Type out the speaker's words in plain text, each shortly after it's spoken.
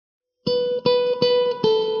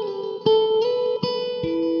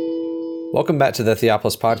Welcome back to the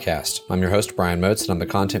Theopolis Podcast. I'm your host, Brian Moats, and I'm the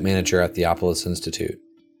content manager at Theopolis Institute.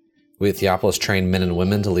 We at Theopolis train men and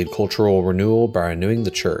women to lead cultural renewal by renewing the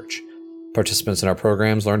church. Participants in our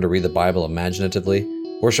programs learn to read the Bible imaginatively,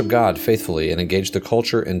 worship God faithfully, and engage the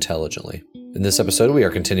culture intelligently. In this episode, we are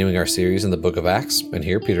continuing our series in the book of Acts, and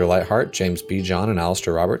here Peter Leithart, James B. John, and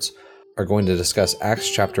Alistair Roberts are going to discuss Acts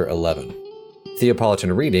chapter 11.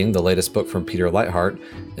 Theopolitan Reading, the latest book from Peter Leithart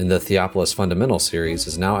in the Theopolis Fundamental series,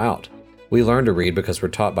 is now out. We learn to read because we're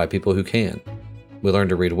taught by people who can. We learn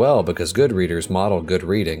to read well because good readers model good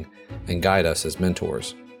reading and guide us as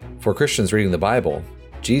mentors. For Christians reading the Bible,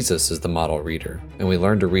 Jesus is the model reader, and we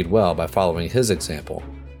learn to read well by following his example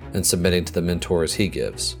and submitting to the mentors he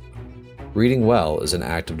gives. Reading well is an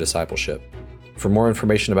act of discipleship. For more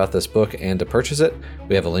information about this book and to purchase it,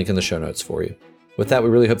 we have a link in the show notes for you. With that, we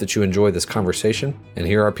really hope that you enjoy this conversation, and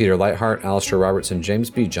here are Peter Leithart, Alistair Roberts, and James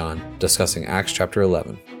B. John discussing Acts chapter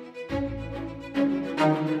 11.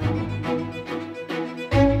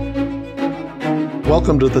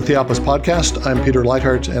 Welcome to the Theopolis Podcast. I'm Peter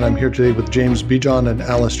Leithart, and I'm here today with James B. John and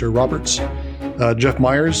Alistair Roberts. Jeff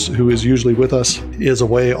Myers, who is usually with us, is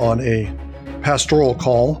away on a pastoral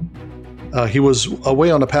call. He was away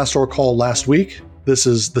on a pastoral call last week. This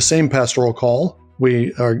is the same pastoral call.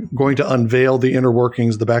 We are going to unveil the inner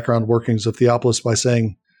workings, the background workings of Theopolis by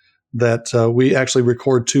saying that we actually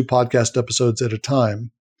record 2 podcast episodes at a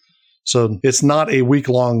time. So it's not a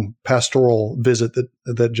week-long pastoral visit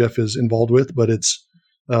that Jeff is involved with, but it's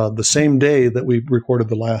the same day that we recorded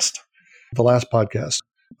the last podcast.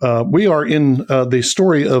 We are in the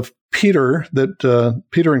story of Peter,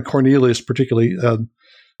 Peter and Cornelius particularly.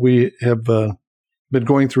 We have been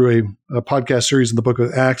going through a podcast series in the book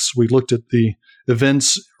of Acts. We looked at the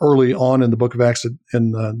events early on in the book of Acts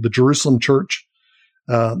in the Jerusalem church.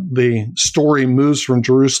 The story moves from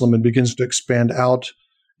Jerusalem and begins to expand out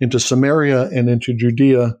into Samaria and into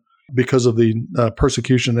Judea because of the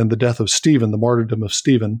persecution and the death of Stephen, the martyrdom of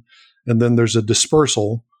Stephen. And then there's a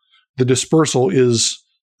dispersal. The dispersal is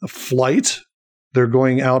a flight. They're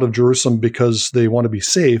going out of Jerusalem because they want to be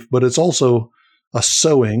safe, but it's also a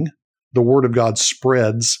sowing. The word of God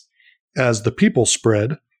spreads as the people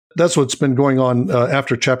spread. That's what's been going on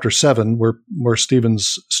after chapter 7, where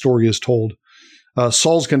Stephen's story is told.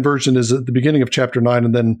 Saul's conversion is at the beginning of chapter 9,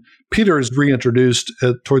 and then Peter is reintroduced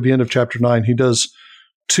toward the end of chapter 9. He does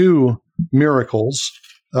 2 miracles.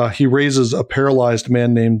 He raises a paralyzed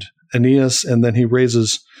man named Aeneas, and then he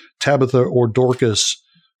raises Tabitha or Dorcas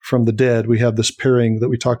from the dead. We have this pairing that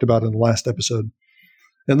we talked about in the last episode.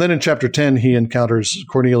 And then in chapter 10, he encounters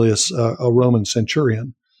Cornelius, a Roman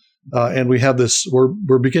centurion. And we have this,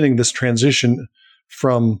 we're beginning this transition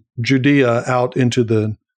from Judea out into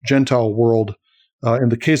the Gentile world. In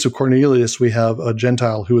the case of Cornelius, we have a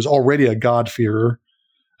Gentile who is already a God-fearer,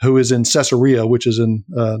 who is in Caesarea, which is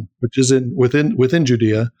within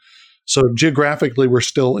Judea. So geographically, we're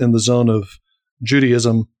still in the zone of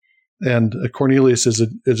Judaism, and Cornelius is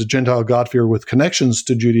a Gentile God-fearer with connections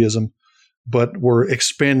to Judaism, but we're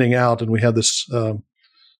expanding out, and we have this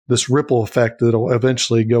ripple effect that will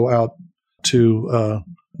eventually go out to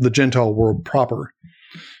the Gentile world proper.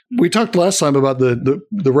 We talked last time about the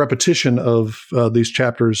repetition of these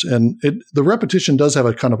chapters, and the repetition does have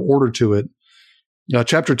a kind of order to it.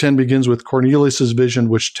 Chapter 10 begins with Cornelius' vision,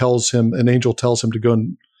 which an angel tells him to go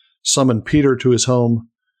and summon Peter to his home.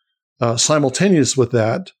 Simultaneous with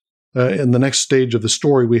that, in the next stage of the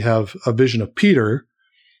story, we have a vision of Peter,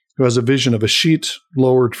 who has a vision of a sheet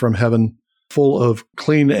lowered from heaven full of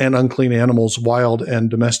clean and unclean animals, wild and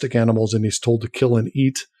domestic animals, and he's told to kill and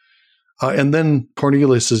eat. And then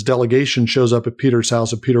Cornelius' delegation shows up at Peter's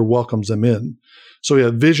house, and Peter welcomes them in. So we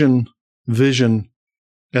have vision,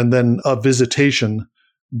 and then a visitation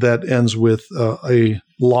that ends with a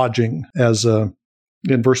lodging. As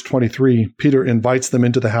in verse 23, Peter invites them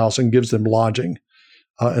into the house and gives them lodging.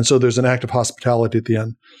 And so there's an act of hospitality at the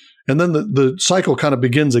end. And then the cycle kind of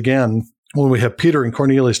begins again when we have Peter and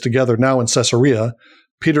Cornelius together, now in Caesarea.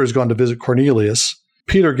 Peter has gone to visit Cornelius.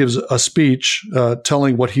 Peter gives a speech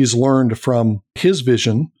telling what he's learned from his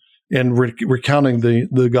vision and recounting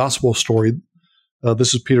the gospel story.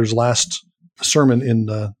 This is Peter's last sermon in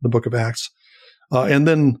the book of Acts. And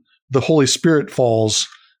then the Holy Spirit falls,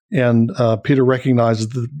 and Peter recognizes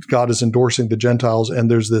that God is endorsing the Gentiles, and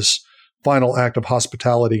there's this final act of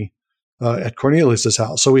hospitality at Cornelius'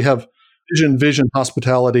 house. So we have vision,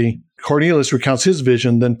 hospitality. Cornelius recounts his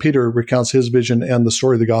vision, then Peter recounts his vision and the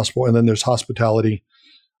story of the gospel, and then there's hospitality.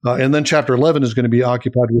 And then chapter 11 is going to be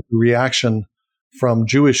occupied with the reaction from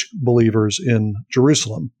Jewish believers in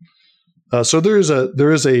Jerusalem. So there is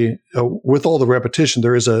a with all the repetition,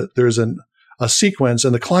 there is a a sequence,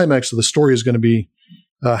 and the climax of the story is going to be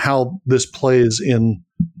how this plays in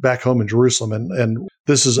back home in Jerusalem. And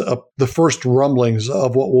this is the first rumblings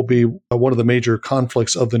of what will be one of the major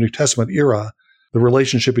conflicts of the New Testament era, the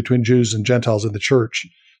relationship between Jews and Gentiles in the church.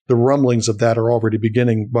 The rumblings of that are already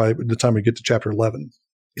beginning by the time we get to chapter 11.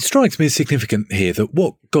 It strikes me as significant here that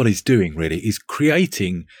what God is doing really is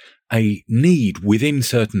creating a need within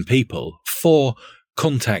certain people for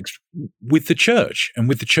contact with the church and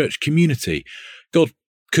with the church community. God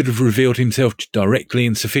could have revealed himself directly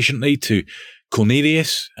and sufficiently to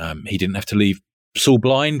Cornelius. He didn't have to leave Saul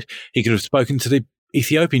blind. He could have spoken to the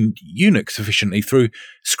Ethiopian eunuch sufficiently through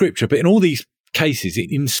scripture. But in all these cases,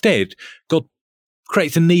 instead, God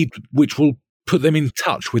creates a need which will put them in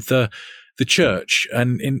touch with the church.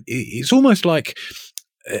 And it's almost like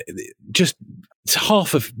just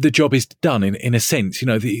half of the job is done in a sense.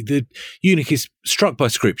 The eunuch is struck by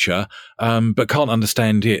scripture, but can't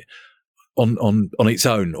understand it on its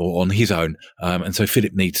own or on his own. And so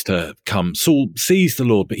Philip needs to come. Saul sees the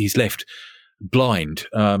Lord, but he's left blind.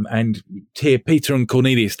 And here, Peter and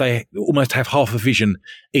Cornelius, they almost have half a vision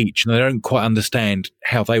each, and they don't quite understand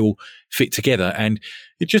how they all fit together. And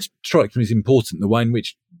it just strikes me as important the way in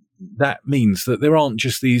which that means that there aren't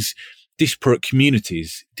just these disparate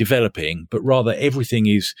communities developing, but rather everything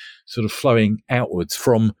is sort of flowing outwards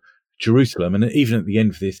from Jerusalem. And even at the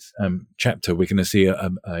end of this chapter, we're going to see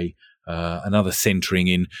another centering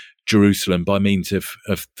in Jerusalem by means of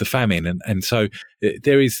the famine. And so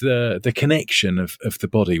there is the connection of the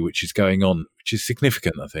body which is going on, which is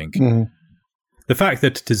significant, I think. Mm-hmm. The fact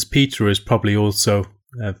that it is Peter is probably also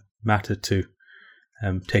a matter to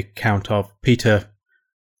take account of. Peter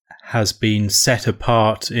has been set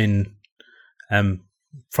apart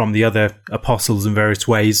from the other apostles in various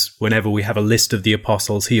ways. Whenever we have a list of the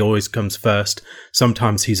apostles, he always comes first.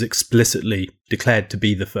 Sometimes he's explicitly declared to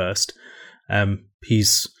be the first.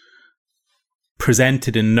 He's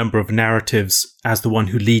presented in a number of narratives as the one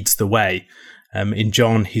who leads the way. In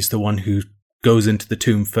John, he's the one who goes into the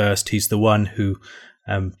tomb first. He's the one who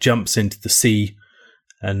jumps into the sea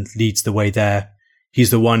and leads the way there.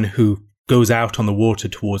 He's the one who goes out on the water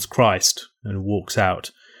towards Christ and walks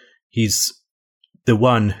out. He's the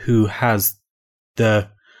one who has the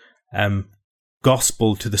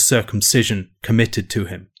gospel to the circumcision committed to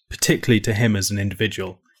him, particularly to him as an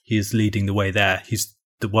individual. He is leading the way there. He's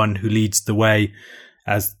the one who leads the way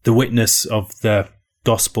as the witness of the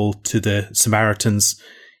gospel to the Samaritans.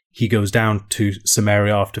 He goes down to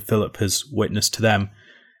Samaria after Philip has witnessed to them.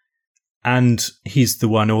 And he's the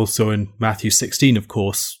one also in Matthew 16, of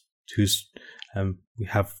course, who's we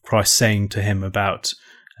have Christ saying to him about,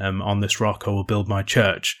 on this rock I will build my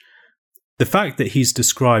church. The fact that he's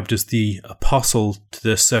described as the apostle to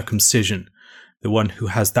the circumcision, the one who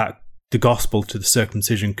has the gospel to the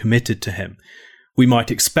circumcision committed to him, we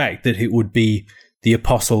might expect that it would be the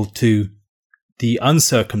apostle to the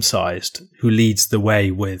uncircumcised who leads the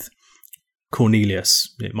way with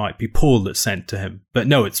Cornelius. It might be Paul that's sent to him. But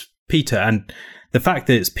no, it's Peter. And the fact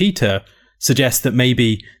that it's Peter suggests that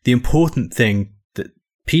maybe the important thing that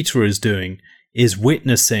Peter is doing is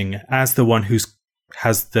witnessing as the one who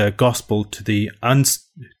has the gospel to the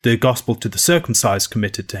gospel to the circumcised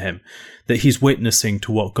committed to him, that he's witnessing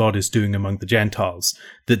to what God is doing among the Gentiles,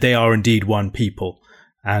 that they are indeed one people,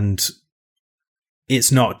 and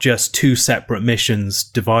it's not just two separate missions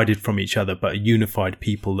divided from each other, but a unified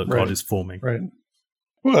people that God is forming. Right.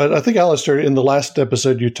 Well, I think, Alistair, in the last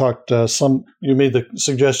episode, you made the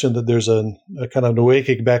suggestion that there's a kind of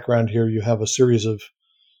Noachic background here. You have a series of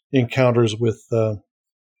encounters with the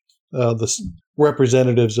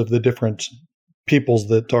representatives of the different peoples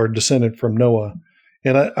that are descended from Noah.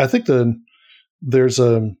 And I think there's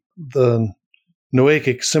the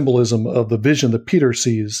Noachic symbolism of the vision that Peter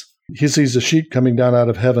sees. He sees a sheet coming down out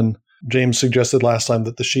of heaven. James suggested last time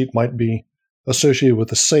that the sheet might be associated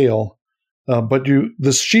with a sail. But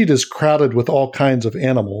this sheet is crowded with all kinds of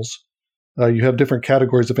animals. You have different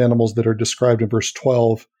categories of animals that are described in verse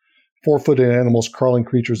 12. 4-footed animals, crawling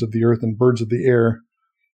creatures of the earth, and birds of the air.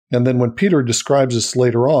 And then when Peter describes this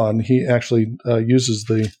later on, he actually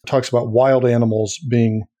talks about wild animals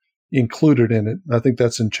being included in it. I think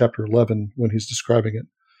that's in chapter 11 when he's describing it.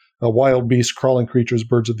 Wild beasts, crawling creatures,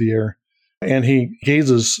 birds of the air. And he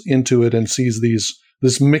gazes into it and sees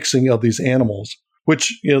this mixing of these animals,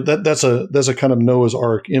 which, that's a kind of Noah's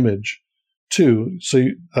Ark image too. So,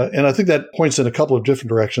 and I think that points in a couple of different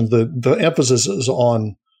directions. The emphasis is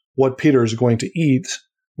on what Peter is going to eat.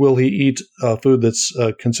 Will he eat food that's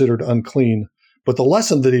considered unclean? But the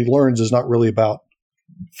lesson that he learns is not really about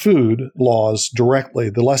food laws directly.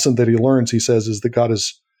 The lesson that he learns, he says, is that God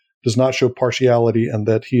is does not show partiality, and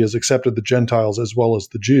that he has accepted the Gentiles as well as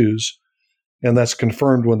the Jews. And that's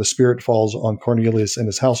confirmed when the Spirit falls on Cornelius and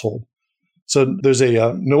his household. So there's a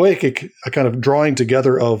Noachic, a kind of drawing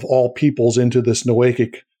together of all peoples into this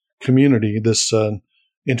Noachic community, this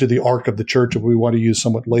into the ark of the church, if we want to use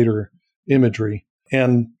somewhat later imagery.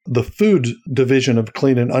 And the food division of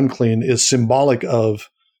clean and unclean is symbolic of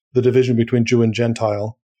the division between Jew and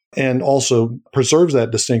Gentile, and also preserves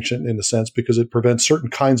that distinction in a sense because it prevents certain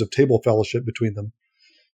kinds of table fellowship between them.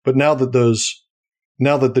 But now that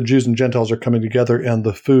the Jews and Gentiles are coming together and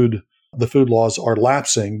the food laws are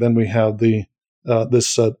lapsing, then we have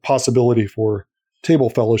this possibility for table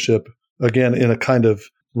fellowship again in a kind of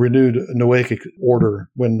renewed Noachic order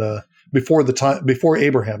before the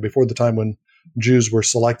time when Jews were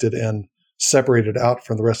selected and separated out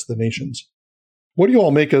from the rest of the nations. What do you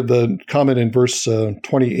all make of the comment in verse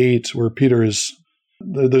 28 where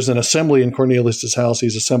there's an assembly in Cornelius' house.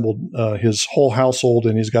 He's assembled his whole household,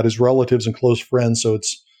 and he's got his relatives and close friends. So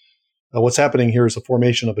it's what's happening here is the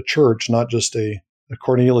formation of a church, not just a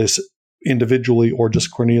Cornelius individually or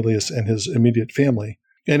just Cornelius and his immediate family.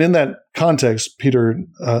 And in that context, Peter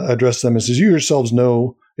addressed them and says, "You yourselves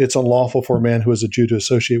know it's unlawful for a man who is a Jew to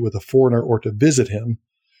associate with a foreigner or to visit him.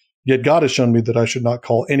 Yet God has shown me that I should not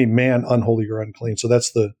call any man unholy or unclean." So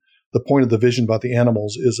that's the point of the vision about the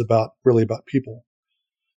animals is really about people.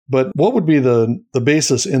 But what would be the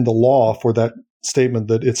basis in the law for that statement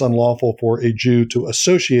that it's unlawful for a Jew to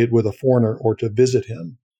associate with a foreigner or to visit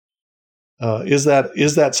him? Is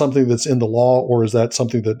that something that's in the law, or is that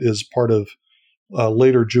something that is part of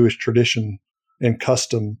later Jewish tradition and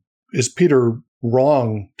custom? Is Peter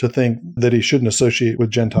wrong to think that he shouldn't associate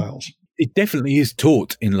with Gentiles? It definitely is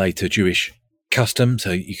taught in later Jewish custom.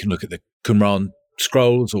 So you can look at the Qumran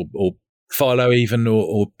scrolls or Philo even,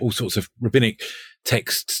 or all sorts of rabbinic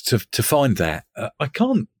texts to find that. I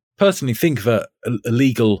can't personally think of a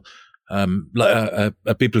legal,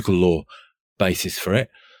 a biblical law basis for it.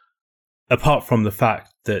 Apart from the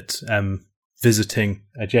fact that visiting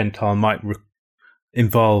a Gentile might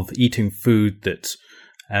involve eating food that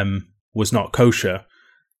was not kosher,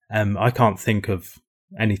 I can't think of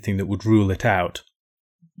anything that would rule it out.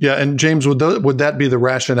 Yeah, and James, would that be the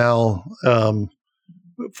rationale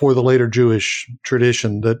for the later Jewish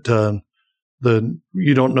tradition that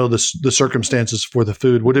you don't know the circumstances for the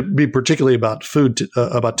food? Would it be particularly about food,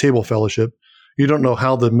 about table fellowship? You don't know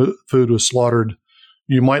how the food was slaughtered.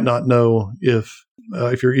 You might not know if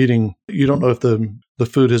you're eating. You don't know if the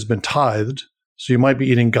food has been tithed. So you might be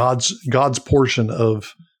eating God's portion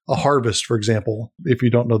of a harvest, for example, if you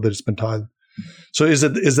don't know that it's been tithed. So is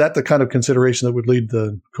that the kind of consideration that would lead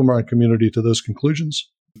the Qumran community to those conclusions?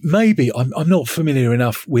 Maybe. I'm not familiar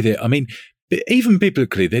enough with it. I mean, even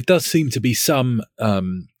biblically, there does seem to be some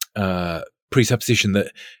presupposition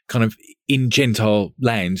that kind of in Gentile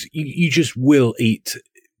lands, you just will eat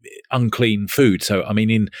unclean food. So, I mean,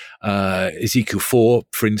 in Ezekiel 4,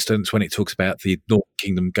 for instance, when it talks about the Northern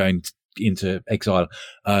Kingdom going into exile,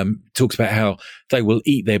 talks about how they will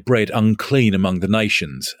eat their bread unclean among the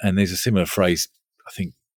nations. And there's a similar phrase, I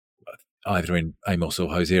think, either in Amos or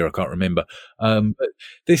Hosea, I can't remember. But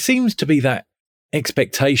there seems to be that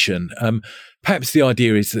expectation. Perhaps the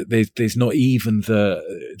idea is that there's not even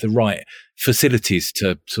the right facilities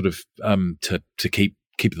to sort of to keep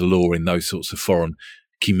the law in those sorts of foreign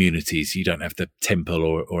communities. You don't have the temple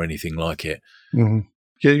or anything like it. Mm-hmm.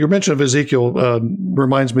 Yeah, your mention of Ezekiel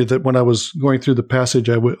reminds me that when I was going through the passage,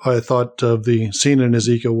 I thought of the scene in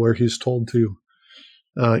Ezekiel where he's told to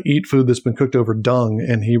eat food that's been cooked over dung,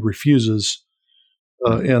 and he refuses.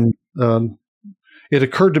 And it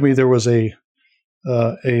occurred to me there was an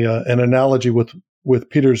analogy with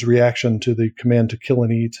Peter's reaction to the command to kill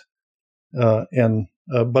and eat,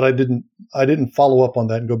 but I didn't follow up on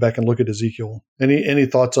that and go back and look at Ezekiel. Any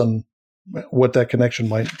thoughts on what that connection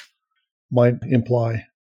might imply?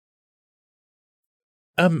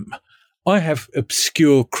 I have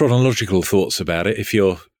obscure chronological thoughts about it. If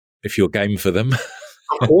you're game for them,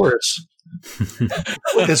 of course.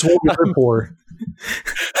 It's what we're here for.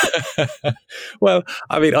 Well,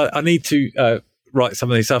 I mean, I need to write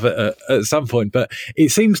some of this up at some point, but it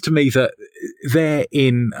seems to me that there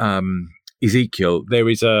in Ezekiel there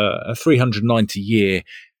is a 390-year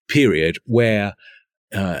period where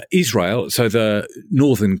Israel, so the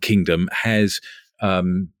Northern Kingdom, has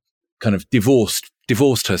kind of divorced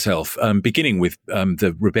herself, beginning with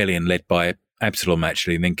the rebellion led by Absalom,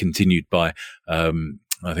 actually, and then continued by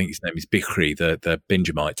I think his name is Bichri, the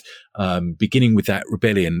Benjamite, beginning with that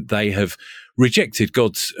rebellion, they have rejected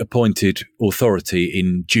God's appointed authority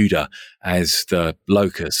in Judah as the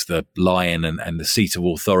locus, the lion and the seat of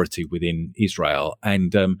authority within Israel.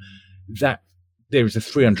 And that there is a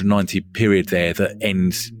 390 period there that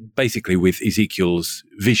ends basically with Ezekiel's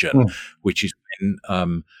vision, which is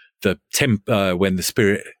when when the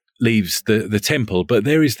Spirit leaves the temple. But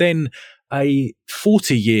there is then a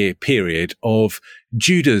 40-year period of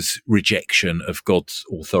Judah's rejection of God's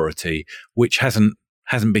authority, which hasn't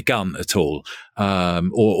begun at all,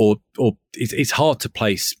 or it's hard to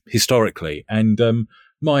place historically. And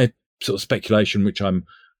my sort of speculation, which I'm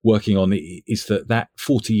working on, is that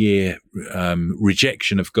 40-year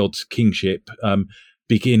rejection of God's kingship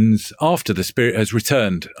begins after the Spirit has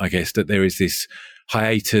returned. I guess that there is this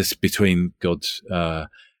hiatus between God's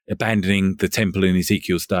abandoning the temple in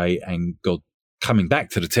Ezekiel's day and God coming back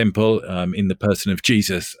to the temple in the person of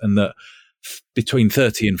Jesus, and that between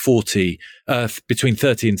 30 and 70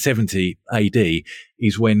 AD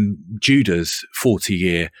is when Judah's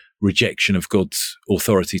 40-year rejection of God's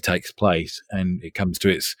authority takes place, and it comes to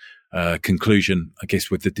its conclusion, I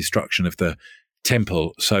guess, with the destruction of the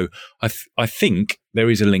temple. So I think there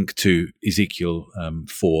is a link to Ezekiel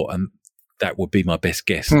 4, and that would be my best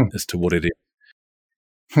guess as to what it is.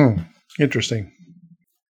 Interesting.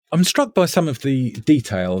 I'm struck by some of the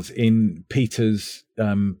details in Peter's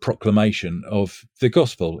proclamation of the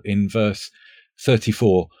gospel in verse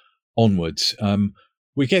 34 onwards.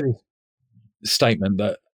 We get a statement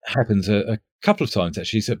that happens a couple of times,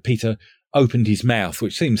 actually, is that Peter opened his mouth,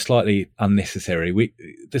 which seems slightly unnecessary.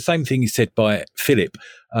 The same thing is said by Philip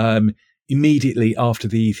immediately after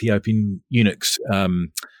the Ethiopian eunuch's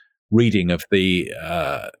reading of the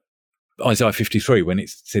Isaiah 53, when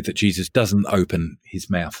it's said that Jesus doesn't open his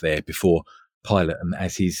mouth there before Pilate and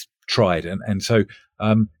as he's tried. And so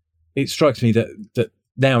it strikes me that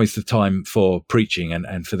now is the time for preaching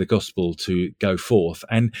and for the gospel to go forth.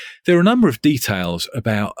 And there are a number of details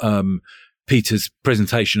about Peter's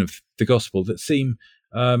presentation of the gospel that seem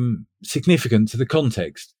significant to the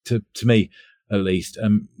context, to me at least.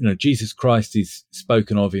 Jesus Christ is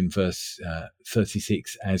spoken of in verse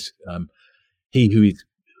 36 as he who is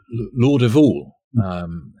Lord of all,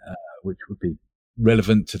 which would be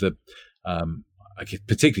relevant to the, I guess,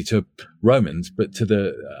 particularly to Romans, but to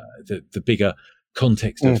the bigger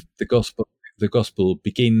context of the gospel. The gospel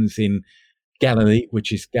begins in Galilee,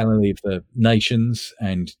 which is Galilee of the nations,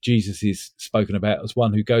 and Jesus is spoken about as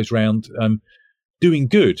one who goes around doing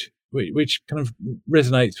good, which kind of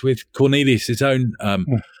resonates with Cornelius' own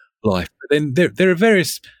life. But then there are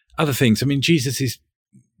various other things. I mean, Jesus'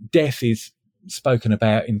 death is spoken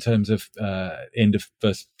about in terms of end of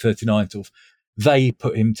verse 39, sort of, they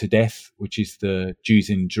put him to death, which is the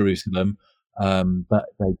Jews in Jerusalem, but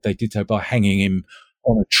they did so by hanging him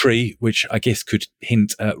on a tree, which I guess could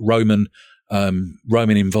hint at Roman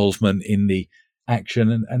involvement in the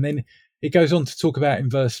action. And then it goes on to talk about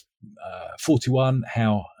in verse 41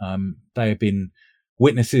 how they have been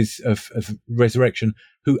witnesses of resurrection,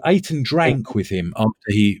 who ate and drank with him after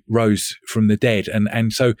he rose from the dead.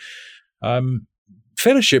 And so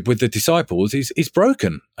fellowship with the disciples is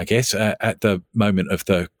broken, I guess, at the moment of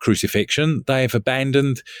the crucifixion. They have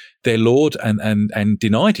abandoned their Lord and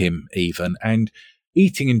denied him even. And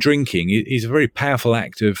eating and drinking is a very powerful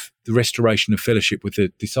act of the restoration of fellowship with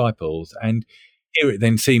the disciples. And here it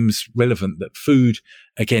then seems relevant that food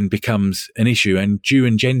again becomes an issue, and Jew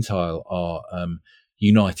and Gentile are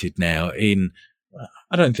united now in,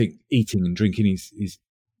 I don't think eating and drinking is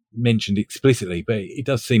mentioned explicitly, but it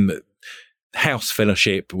does seem that house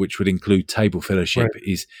fellowship, which would include table fellowship, right,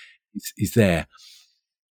 is there.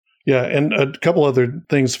 Yeah, and a couple other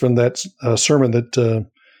things from that sermon that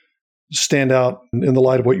stand out in the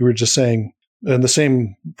light of what you were just saying. In the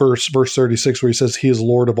same verse 36, where he says, he is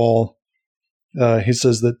Lord of all, he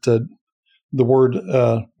says that the word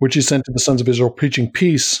which he sent to the sons of Israel, preaching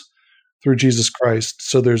peace through Jesus Christ.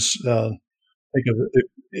 So there's, think of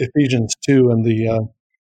Ephesians 2 and the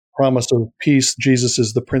promise of peace. Jesus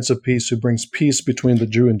is the Prince of Peace who brings peace between the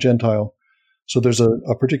Jew and Gentile. So there's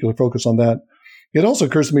a particular focus on that. It also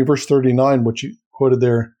occurs to me, verse 39, which you quoted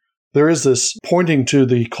there, there is this pointing to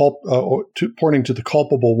the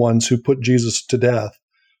culpable ones who put Jesus to death.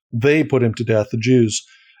 They put him to death, the Jews.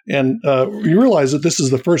 And you realize that this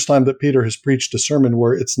is the first time that Peter has preached a sermon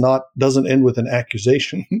where doesn't end with an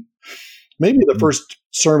accusation. Maybe the first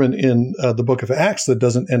sermon in the book of Acts that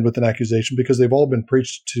doesn't end with an accusation, because they've all been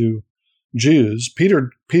preached to Jews. Peter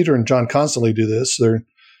and John constantly do this. They're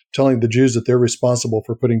telling the Jews that they're responsible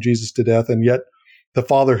for putting Jesus to death, and yet the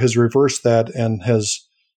Father has reversed that and has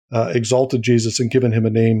exalted Jesus and given him a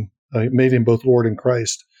name, made him both Lord and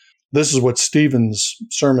Christ. This is what Stephen's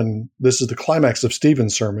sermon, this is the climax of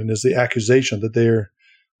Stephen's sermon, is the accusation that they're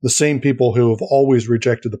the same people who have always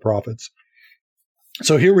rejected the prophets.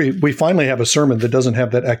 So here we finally have a sermon that doesn't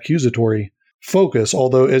have that accusatory focus,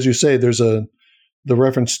 although, as you say, there's the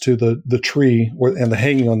reference to the tree and the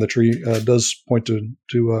hanging on the tree does point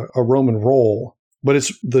to a Roman role, but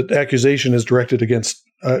the accusation is directed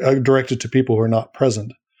to people who are not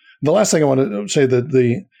present. The last thing I want to say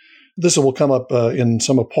that this will come up in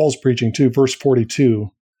some of Paul's preaching too, verse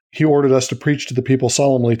 42. He ordered us to preach to the people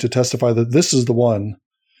solemnly to testify that this is the one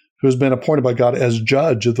who has been appointed by God as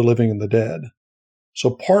judge of the living and the dead.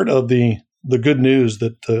 So part of the good news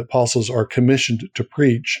that the apostles are commissioned to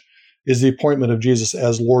preach is the appointment of Jesus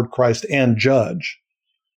as Lord, Christ, and judge.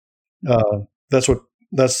 That's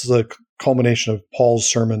the culmination of Paul's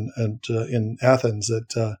sermon in Athens,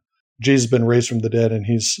 that Jesus has been raised from the dead, and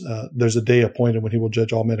there's a day appointed when he will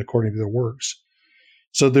judge all men according to their works.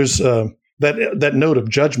 So there's that note of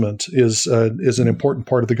judgment is an important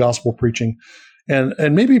part of the gospel preaching,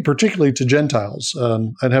 and maybe particularly to Gentiles.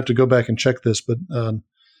 I'd have to go back and check this, but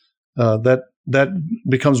that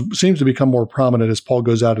seems to become more prominent as Paul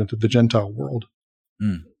goes out into the Gentile world.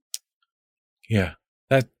 Mm. Yeah,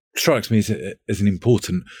 that strikes me as an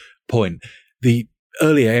important point. The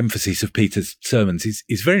earlier emphasis of Peter's sermons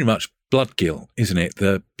is very much blood guilt, isn't it?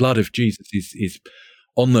 The blood of Jesus is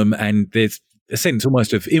on them, and there's a sense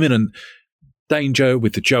almost of imminent danger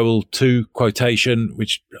with the Joel 2 quotation,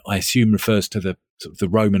 which I assume refers to the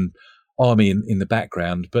Roman army in the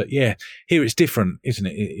background. But yeah, here it's different, isn't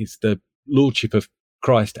it? It's the lordship of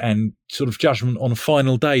Christ, and sort of judgment on a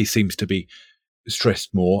final day seems to be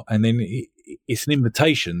stressed more. And then it's an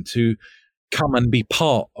invitation to come and be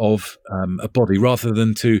part of a body rather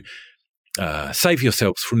than to save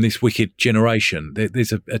yourselves from this wicked generation.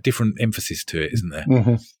 There's a different emphasis to it, isn't there?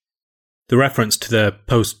 Mm-hmm. The reference to the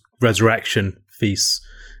post-resurrection feasts,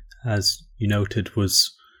 as you noted,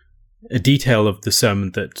 was a detail of the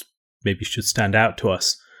sermon that maybe should stand out to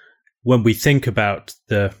us. When we think about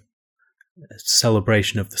the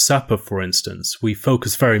celebration of the supper, for instance, we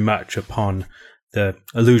focus very much upon the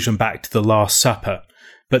allusion back to the Last Supper.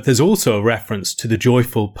 But there's also a reference to the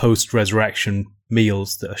joyful post-resurrection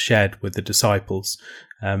meals that are shared with the disciples,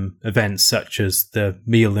 events such as the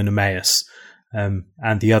meal in Emmaus, and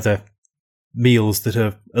the other meals that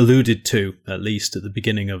are alluded to, at least at the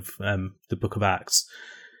beginning of the book of Acts.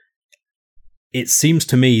 It seems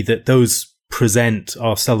to me that those present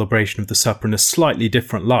our celebration of the supper in a slightly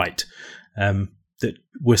different light, that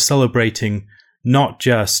we're celebrating not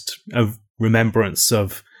just a remembrance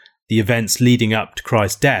of the events leading up to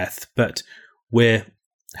Christ's death, but we're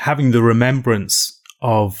having the remembrance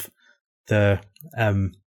of the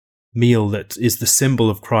meal that is the symbol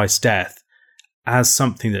of Christ's death as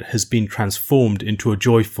something that has been transformed into a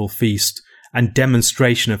joyful feast and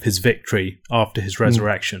demonstration of his victory after his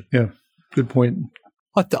resurrection. Yeah, good point.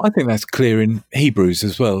 I think that's clear in Hebrews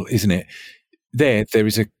as well, isn't it? There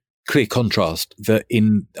is a clear contrast that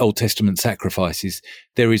in Old Testament sacrifices,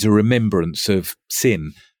 there is a remembrance of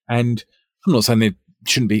sin. And I'm not saying there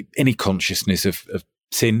shouldn't be any consciousness of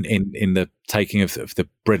sin in the taking of the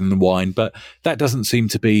bread and the wine, but that doesn't seem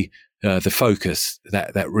to be the focus,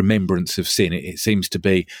 that remembrance of sin. It seems to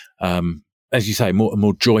be, as you say, a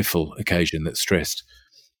more joyful occasion that's stressed.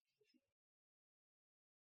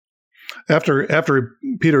 After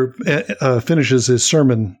Peter finishes his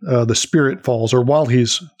sermon, the Spirit falls, or while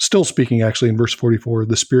he's still speaking, actually, in verse 44,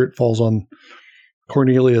 the Spirit falls on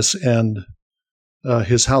Cornelius and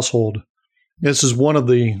his household. This is one of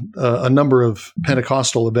a number of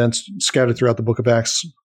Pentecostal events scattered throughout the book of Acts.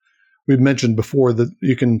 We've mentioned before that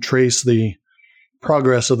you can trace the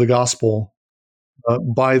progress of the gospel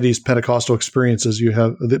by these Pentecostal experiences. You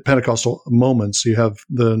have the Pentecostal moments. You have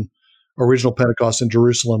the original Pentecost in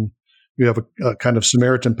Jerusalem. You have a kind of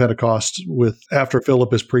Samaritan Pentecost after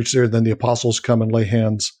Philip is preached there, then the apostles come and lay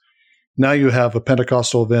hands. Now you have a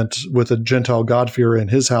Pentecostal event with a Gentile God-fearer in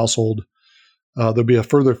his household. There'll be a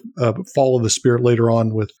further fall of the Spirit later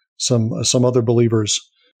on with some other believers,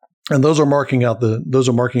 and those are marking out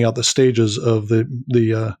the stages of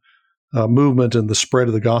the movement and the spread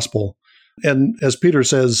of the gospel. And as Peter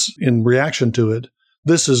says in reaction to it,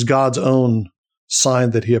 this is God's own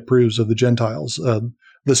sign that He approves of the Gentiles.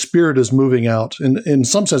 The Spirit is moving out. In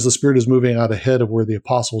some sense, the Spirit is moving out ahead of where the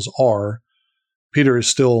apostles are. Peter is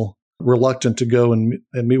still reluctant to go and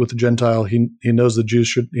meet with the Gentile. He knows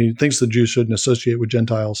he thinks the Jews shouldn't associate with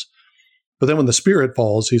Gentiles. But then when the Spirit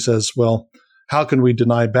falls, he says, well, how can we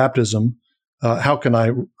deny baptism? How can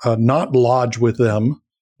I not lodge with them,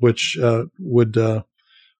 which would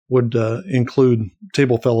would include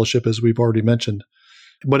table fellowship, as we've already mentioned.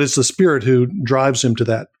 But it's the Spirit who drives him to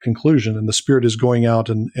that conclusion, and the Spirit is going out,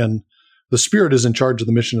 and the Spirit is in charge of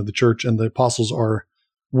the mission of the church, and the apostles are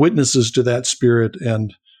witnesses to that Spirit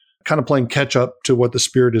and kind of playing catch up to what the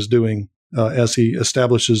Spirit is doing as he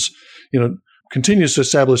establishes, continues to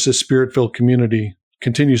establish this Spirit-filled community,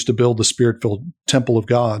 continues to build the Spirit-filled temple of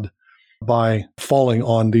God by falling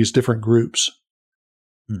on these different groups.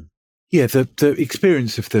 Yeah, the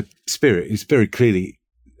experience of the Spirit is very clearly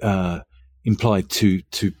implied to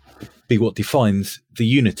be what defines the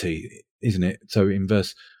unity, isn't it? So in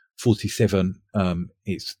verse 47,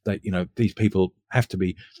 it's that these people have to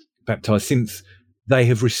be baptized since they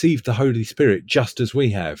have received the Holy Spirit just as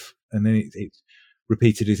we have, and then it's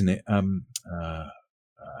repeated, isn't it?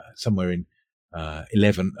 Somewhere in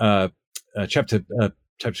 11, chapter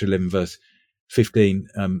 11, verse 15.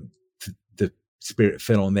 The Spirit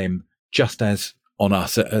fell on them just as on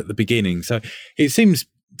us at the beginning. So it seems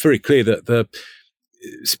very clear that the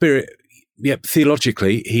Spirit,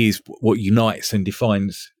 theologically, he is what unites and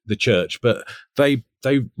defines the church, but they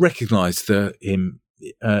recognise him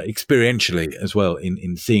experientially as well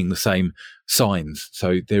in seeing the same signs.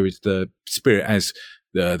 So there is the Spirit as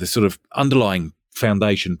the sort of underlying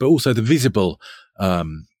foundation, but also the visible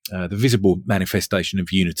manifestation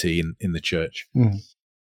of unity in the church. Mm.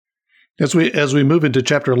 As we move into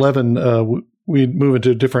chapter 11, we move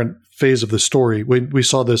into a different phase of the story. We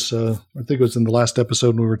saw this, I think it was in the last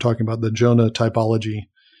episode when we were talking about the Jonah typology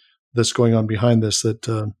that's going on behind this,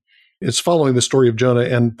 that it's following the story of Jonah,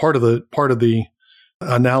 and part of the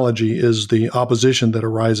analogy is the opposition that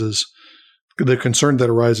arises, the concern that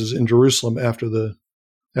arises in Jerusalem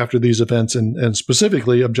after these events, and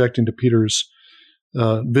specifically objecting to Peter's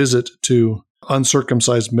visit to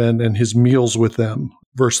uncircumcised men and his meals with them.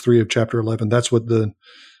 Verse 3 of chapter 11. That's what the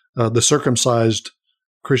circumcised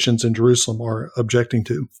Christians in Jerusalem are objecting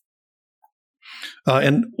to.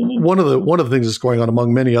 And one of the things that's going on,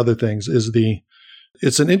 among many other things, is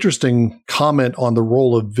it's an interesting comment on the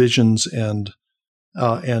role of visions and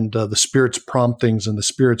the Spirit's promptings and the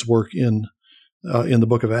Spirit's work in the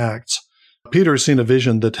book of Acts. Peter has seen a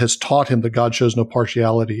vision that has taught him that God shows no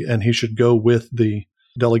partiality, and he should go with the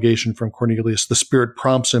delegation from Cornelius. The Spirit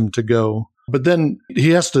prompts him to go, but then he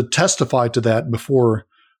has to testify to that before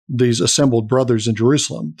these assembled brothers in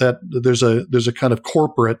Jerusalem, that there's a kind of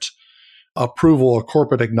corporate approval, a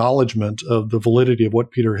corporate acknowledgement of the validity of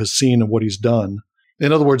what Peter has seen and what he's done.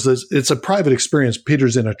 In other words, it's a private experience.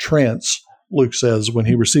 Peter's in a trance, Luke says, when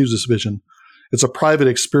he receives this vision. It's a private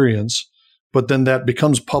experience, but then that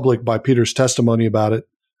becomes public by Peter's testimony about it,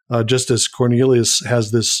 just as Cornelius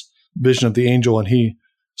has this vision of the angel and he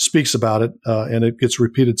speaks about it, and it gets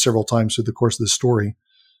repeated several times through the course of this story.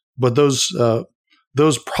 But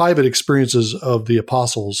those private experiences of the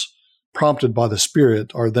apostles, prompted by the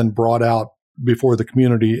Spirit, are then brought out before the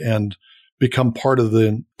community and become part of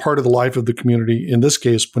the life of the community. In this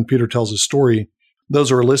case, when Peter tells his story, those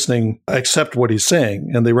who are listening accept what he's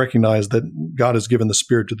saying, and they recognize that God has given the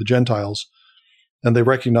Spirit to the Gentiles, and they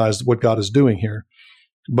recognize what God is doing here.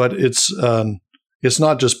 But it's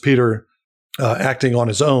not just Peter acting on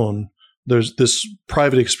his own. There's this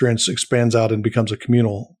private experience expands out and becomes a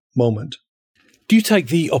communal moment. Do you take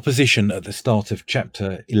the opposition at the start of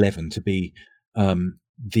chapter 11 to be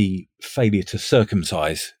the failure to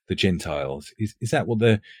circumcise the Gentiles? Is that what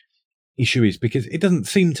the issue is? Because it doesn't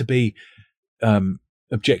seem to be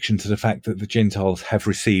objection to the fact that the Gentiles have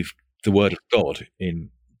received the word of God in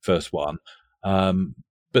verse 1,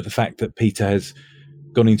 but the fact that Peter has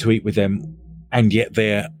gone in to eat with them and yet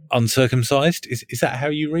they're uncircumcised. Is that how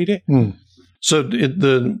you read it? So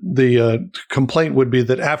the complaint would be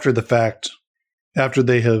that after the fact, after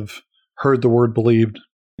they have heard the word believed,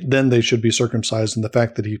 then they should be circumcised, and the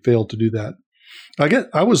fact that he failed to do that.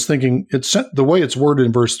 I was thinking the way it's worded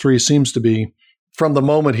in verse 3 seems to be from the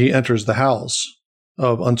moment he enters the house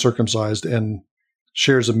of uncircumcised and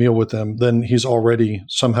shares a meal with them, then he's already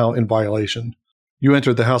somehow in violation. You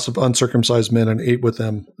entered the house of uncircumcised men and ate with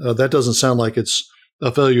them. That doesn't sound like it's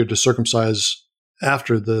a failure to circumcise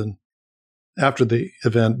after the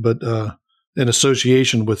event, but in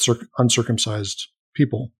association with uncircumcised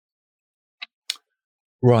people.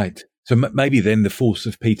 Right. So maybe then the force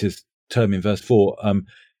of Peter's term in verse 4,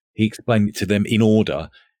 he explained it to them in order,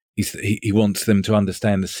 is that he wants them to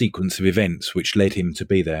understand the sequence of events which led him to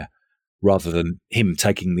be there, rather than him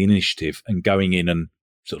taking the initiative and going in and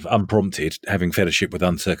sort of unprompted having fellowship with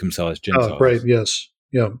uncircumcised Gentiles. Oh, right, yes.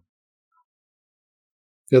 Yeah.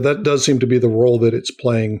 Yeah, that does seem to be the role that it's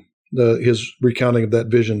playing. His recounting of that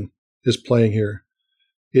vision is playing here.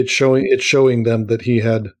 It's showing them that he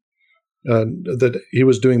had that he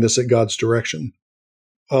was doing this at God's direction.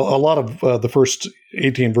 A lot of the first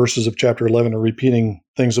 18 verses of chapter 11 are repeating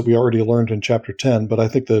things that we already learned in chapter 10, but I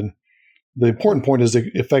think the important point is the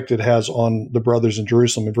effect it has on the brothers in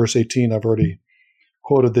Jerusalem. In verse 18, I've already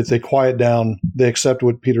quoted that they quiet down, they accept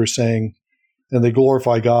what Peter is saying, and they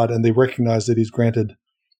glorify God, and they recognize that he's granted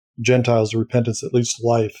Gentiles the repentance that leads to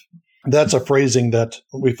life. That's a phrasing that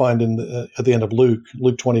we find at the end of Luke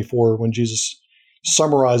 24, when Jesus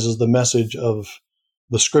summarizes the message of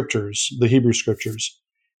the scriptures, the Hebrew scriptures.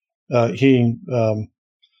 He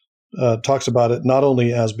talks about it not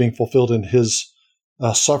only as being fulfilled in his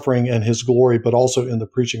suffering and his glory, but also in the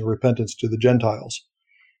preaching of repentance to the Gentiles.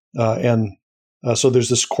 So there's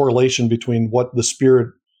this correlation between what the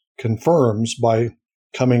Spirit confirms by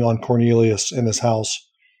coming on Cornelius and his house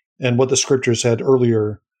and what the scriptures had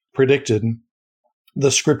earlier predicted.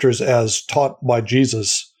 The scriptures, as taught by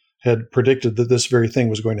Jesus, had predicted that this very thing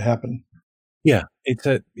was going to happen. Yeah, it's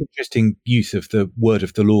an interesting use of the word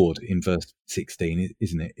of the Lord in verse 16,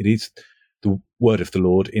 isn't it? It is the word of the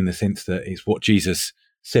Lord in the sense that it's what Jesus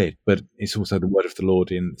said, but it's also the word of the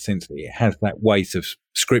Lord in the sense that it has that weight of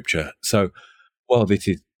scripture. So while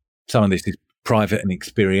some of this is private and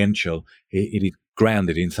experiential, it is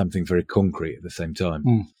grounded in something very concrete at the same time.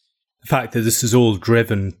 The fact that this is all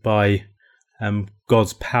driven by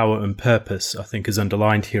God's power and purpose, I think, is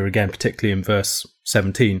underlined here again, particularly in verse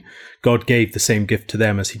 17. God gave the same gift to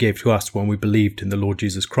them as he gave to us when we believed in the Lord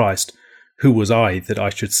Jesus Christ. Who was I that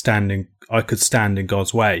I could stand in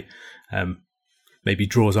God's way? Maybe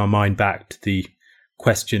draws our mind back to the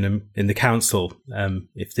question in the council,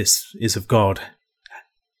 if this is of God,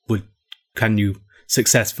 can you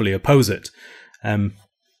successfully oppose it?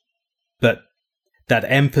 But that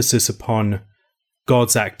emphasis upon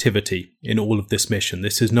God's activity in all of this mission.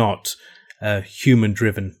 This is not a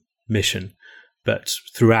human-driven mission, but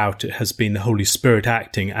throughout it has been the Holy Spirit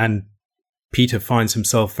acting, and Peter finds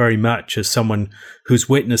himself very much as someone who's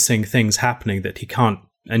witnessing things happening that he can't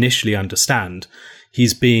initially understand.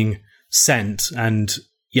 He's being sent, and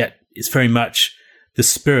yet it's very much the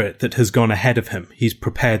Spirit that has gone ahead of him. He's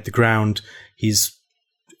prepared the ground. He's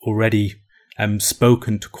already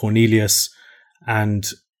spoken to Cornelius, and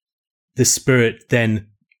the Spirit then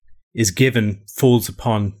is given, falls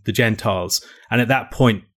upon the Gentiles. And at that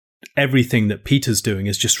point, everything that Peter's doing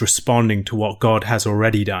is just responding to what God has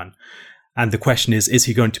already done. And the question is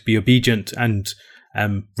he going to be obedient and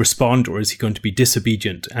respond, or is he going to be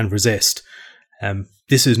disobedient and resist?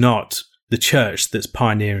 This is not the church that's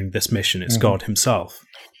pioneering this mission. It's God himself.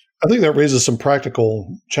 I think that raises some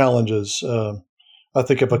practical challenges. I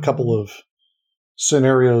think of a couple of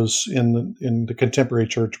scenarios in the contemporary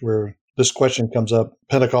church where this question comes up.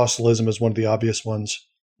 Pentecostalism is one of the obvious ones.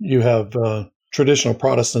 You have traditional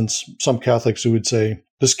Protestants, some Catholics, who would say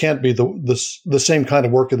this can't be the same kind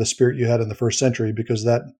of work of the Spirit you had in the first century, because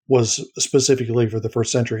that was specifically for the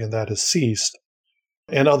first century and that has ceased.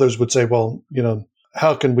 And others would say, well,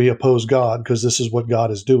 how can we oppose God, because this is what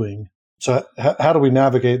God is doing? So how do we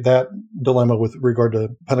navigate that dilemma with regard to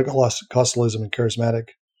Pentecostalism and charismatic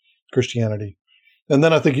Christianity? And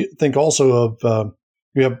then I think also of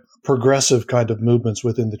you have progressive kind of movements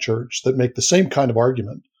within the church that make the same kind of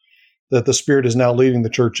argument, that the Spirit is now leading the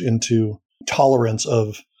church into tolerance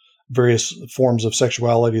of various forms of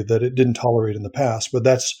sexuality that it didn't tolerate in the past. But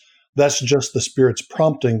that's just the Spirit's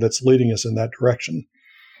prompting that's leading us in that direction.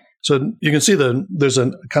 So you can see there's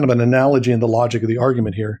a kind of an analogy in the logic of the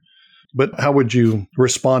argument here. But how would you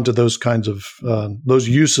respond to those kinds of those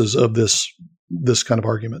uses of this kind of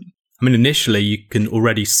argument? I mean, initially, you can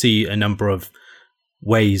already see a number of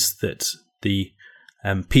ways that the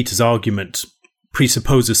Peter's argument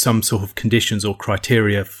presupposes some sort of conditions or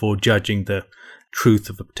criteria for judging the truth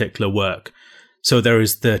of a particular work. So there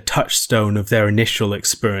is the touchstone of their initial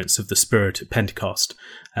experience of the Spirit at Pentecost.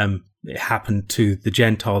 It happened to the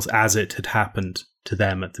Gentiles as it had happened to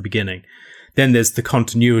them at the beginning. Then there's the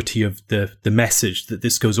continuity of the message, that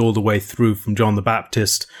this goes all the way through from John the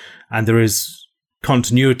Baptist, and there is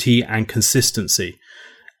continuity and consistency.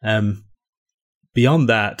 Beyond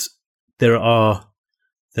that, there are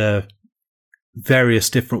the various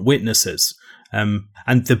different witnesses, and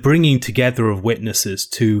the bringing together of witnesses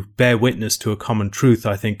to bear witness to a common truth,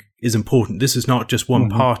 I think, is important. This is not just one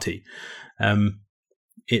party.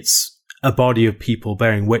 It's a body of people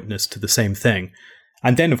bearing witness to the same thing.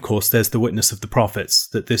 And then, of course, there's the witness of the prophets,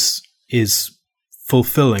 that this is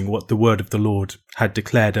fulfilling what the word of the Lord had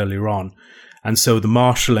declared earlier on. And so the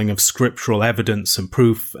marshalling of scriptural evidence and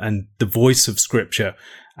proof, and the voice of Scripture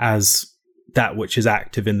as that which is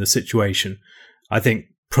active in the situation, I think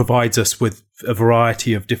provides us with a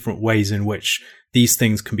variety of different ways in which these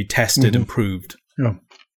things can be tested and proved.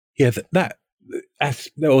 Yeah, that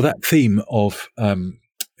theme of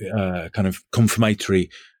kind of confirmatory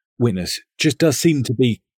witness just does seem to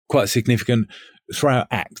be quite significant throughout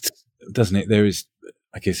Acts, doesn't it? There is,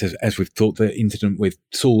 I guess, as we've thought, the incident with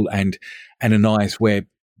Saul and Ananias, where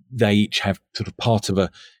they each have sort of part of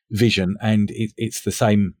a vision, and it's the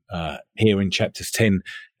same here in chapters 10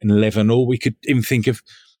 and 11. Or we could even think of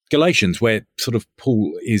Galatians, where sort of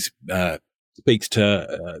Paul speaks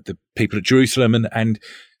to the people at Jerusalem and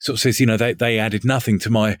sort of says, they added nothing to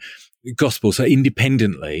my gospel. So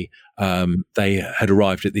independently, they had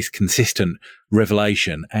arrived at this consistent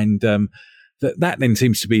revelation. And that then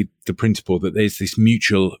seems to be the principle, that there's this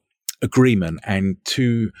mutual agreement, and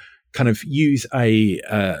to kind of use a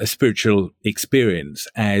spiritual experience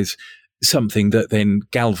as something that then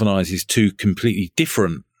galvanizes two completely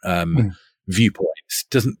different viewpoints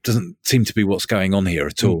doesn't seem to be what's going on here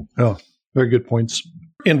at all. Oh, very good points.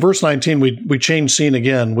 In verse 19, we changed scene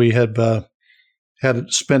again. We had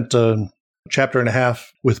spent a chapter and a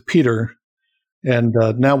half with Peter, and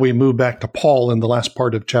now we move back to Paul in the last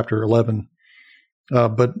part of chapter 11.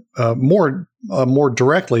 But more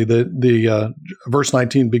directly, the verse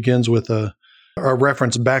 19 begins with a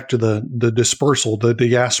reference back to the dispersal, the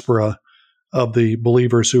diaspora of the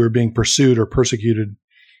believers who are being pursued or persecuted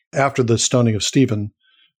after the stoning of Stephen.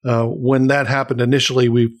 When that happened initially,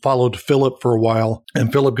 we followed Philip for a while,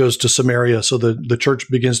 and Philip goes to Samaria, so the church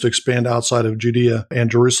begins to expand outside of Judea and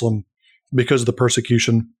Jerusalem because of the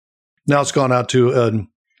persecution. Now it's gone out to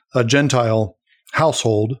a Gentile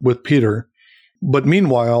household with Peter. But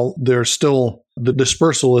meanwhile, the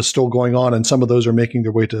dispersal is still going on, and some of those are making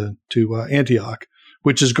their way to Antioch,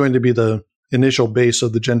 which is going to be the initial base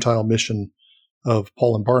of the Gentile mission of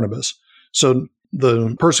Paul and Barnabas. So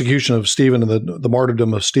the persecution of Stephen and the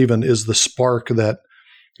martyrdom of Stephen is the spark that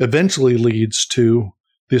eventually leads to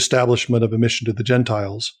the establishment of a mission to the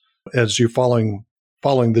Gentiles. As you're following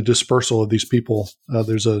the dispersal of these people,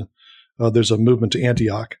 there's a movement to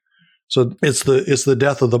Antioch. So it's the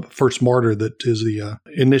death of the first martyr that is the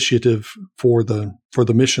initiative for the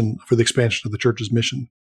mission, for the expansion of the church's mission.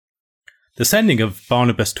 The sending of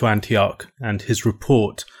Barnabas to Antioch and his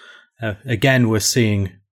report, again, we're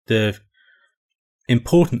seeing the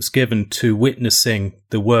importance given to witnessing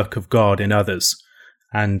the work of God in others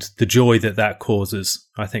and the joy that causes.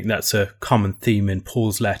 I think that's a common theme in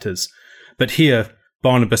Paul's letters. But here,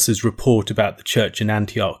 Barnabas's report about the church in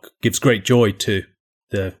Antioch gives great joy to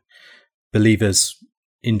the believers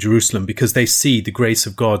in Jerusalem, because they see the grace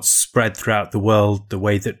of God spread throughout the world, the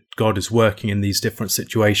way that God is working in these different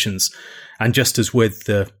situations. And just as with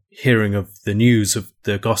the hearing of the news of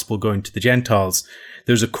the gospel going to the Gentiles,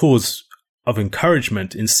 there's a cause of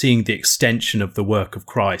encouragement in seeing the extension of the work of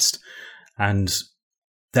Christ, and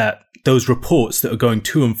that those reports that are going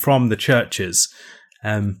to and from the churches,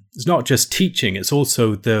 it's not just teaching, it's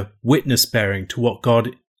also the witness bearing to what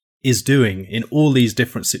God is doing in all these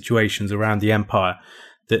different situations around the empire,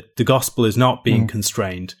 that the gospel is not being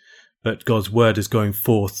constrained, but God's word is going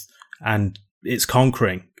forth and it's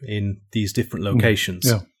conquering in these different locations.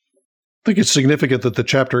 Yeah. I think it's significant that the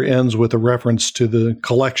chapter ends with a reference to the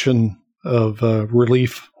collection of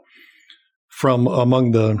relief from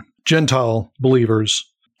among the Gentile believers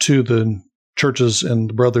to the churches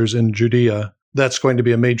and brothers in Judea. That's going to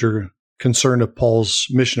be a major concern of Paul's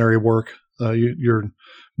missionary work. You're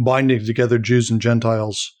binding together Jews and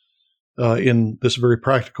Gentiles in this very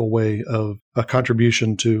practical way of a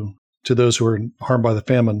contribution to those who are harmed by the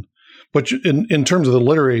famine. But in terms of the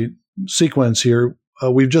literary sequence here,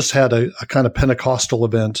 we've just had a kind of Pentecostal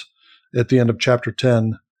event at the end of chapter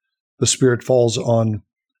 10. The Spirit falls on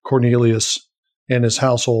Cornelius and his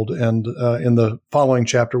household. And in the following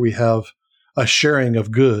chapter, we have a sharing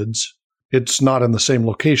of goods. It's not in the same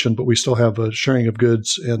location, but we still have a sharing of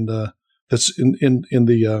goods, and that's in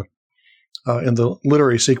the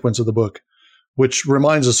literary sequence of the book, which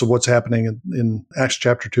reminds us of what's happening in Acts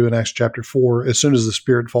chapter 2 and Acts chapter 4. As soon as the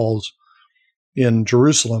Spirit falls in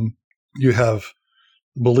Jerusalem, you have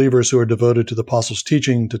believers who are devoted to the apostles'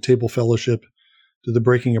 teaching, to table fellowship, to the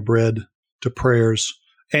breaking of bread, to prayers,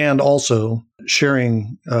 and also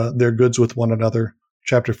sharing their goods with one another.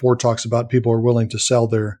 Chapter 4 talks about people are willing to sell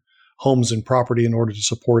their homes and property in order to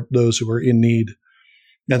support those who are in need.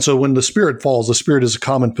 And so when the Spirit falls, the Spirit is a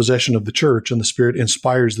common possession of the church, and the Spirit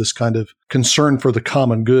inspires this kind of concern for the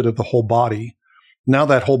common good of the whole body. Now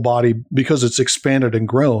that whole body, because it's expanded and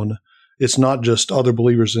grown, it's not just other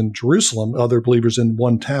believers in Jerusalem, other believers in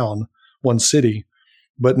one town, one city,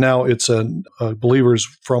 but now it's believers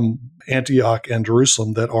from Antioch and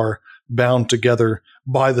Jerusalem that are bound together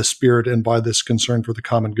by the Spirit and by this concern for the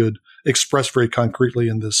common good expressed very concretely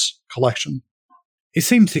in this collection. It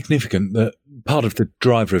seems significant that part of the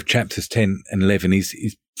driver of chapters 10 and 11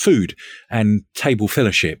 is food and table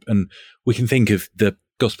fellowship. And we can think of the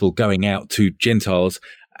gospel going out to Gentiles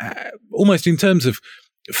almost in terms of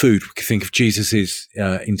food. We can think of Jesus'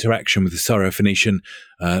 interaction with the Syrophoenician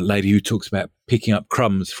lady who talks about picking up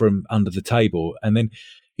crumbs from under the table. And then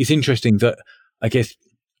it's interesting that I guess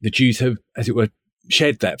the Jews have, as it were,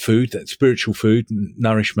 shared that food, that spiritual food and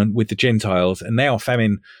nourishment with the Gentiles. And now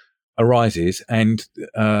famine arises and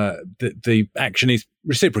the action is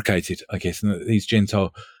reciprocated, I guess, and that these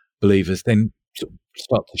Gentile believers then sort of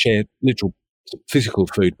start to share literal physical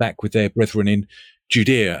food back with their brethren in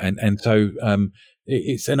Judea. And so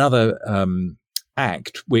it's another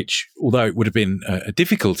act which, although it would have been a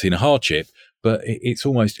difficulty and a hardship, but it's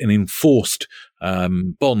almost an enforced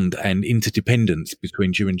bond and interdependence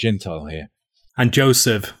between Jew and Gentile here. And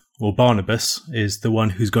Joseph, or Barnabas, is the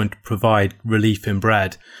one who's going to provide relief in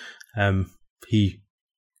bread. He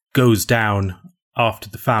goes down after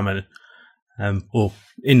the famine, or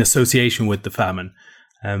in association with the famine.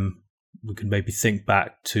 We can maybe think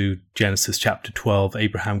back to Genesis chapter 12,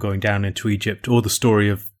 Abraham going down into Egypt, or the story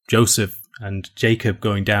of Joseph and Jacob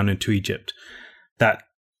going down into Egypt. That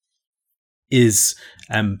is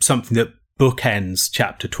something that bookends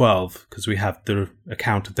chapter 12, because we have the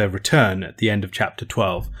account of their return at the end of chapter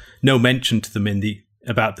 12. No mention to them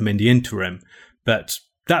about them in the interim, but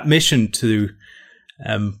that mission to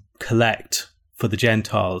collect for the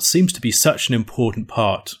Gentiles seems to be such an important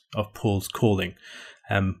part of Paul's calling.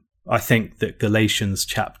 I think that Galatians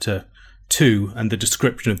chapter 2 and the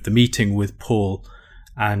description of the meeting with Paul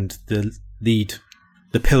and the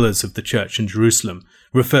pillars of the church in Jerusalem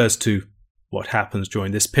refers to what happens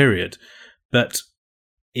during this period. But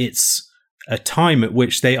it's a time at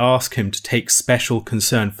which they ask him to take special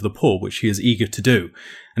concern for the poor, which he is eager to do.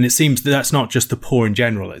 And it seems that that's not just the poor in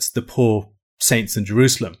general, it's the poor saints in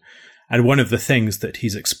Jerusalem. And one of the things that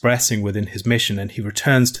he's expressing within his mission, and he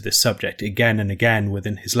returns to this subject again and again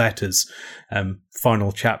within his letters,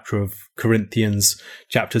 final chapter of Corinthians,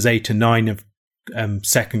 chapters 8 and 9 of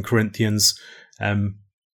 2 Corinthians,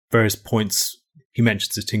 various points, he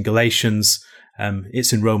mentions it in Galatians,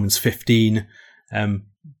 it's in Romans 15,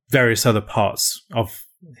 various other parts of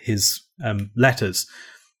his letters.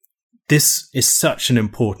 This is such an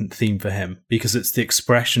important theme for him because it's the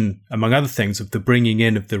expression, among other things, of the bringing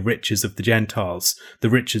in of the riches of the Gentiles, the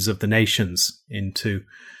riches of the nations into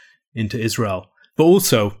Israel. But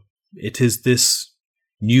also, it is this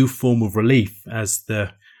new form of relief, as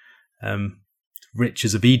the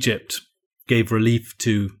riches of Egypt gave relief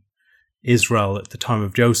to Israel at the time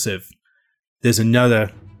of Joseph. There's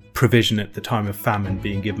another provision at the time of famine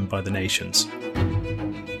being given by the nations.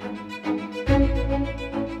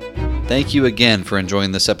 Thank you again for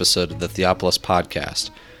enjoying this episode of the Theopolis Podcast.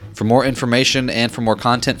 For more information and for more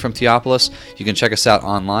content from Theopolis, you can check us out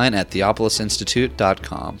online at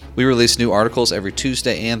theopolisinstitute.com. We release new articles every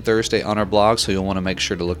Tuesday and Thursday on our blog, so you'll want to make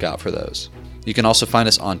sure to look out for those. You can also find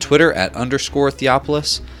us on Twitter at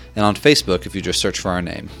 _Theopolis and on Facebook if you just search for our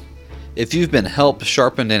name. If you've been helped,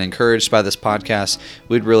 sharpened, and encouraged by this podcast,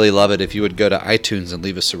 we'd really love it if you would go to iTunes and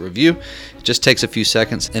leave us a review. It just takes a few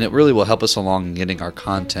seconds, and it really will help us along in getting our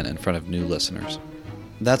content in front of new listeners.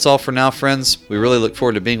 That's all for now, friends. We really look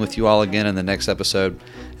forward to being with you all again in the next episode.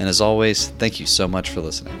 And as always, thank you so much for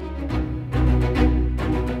listening.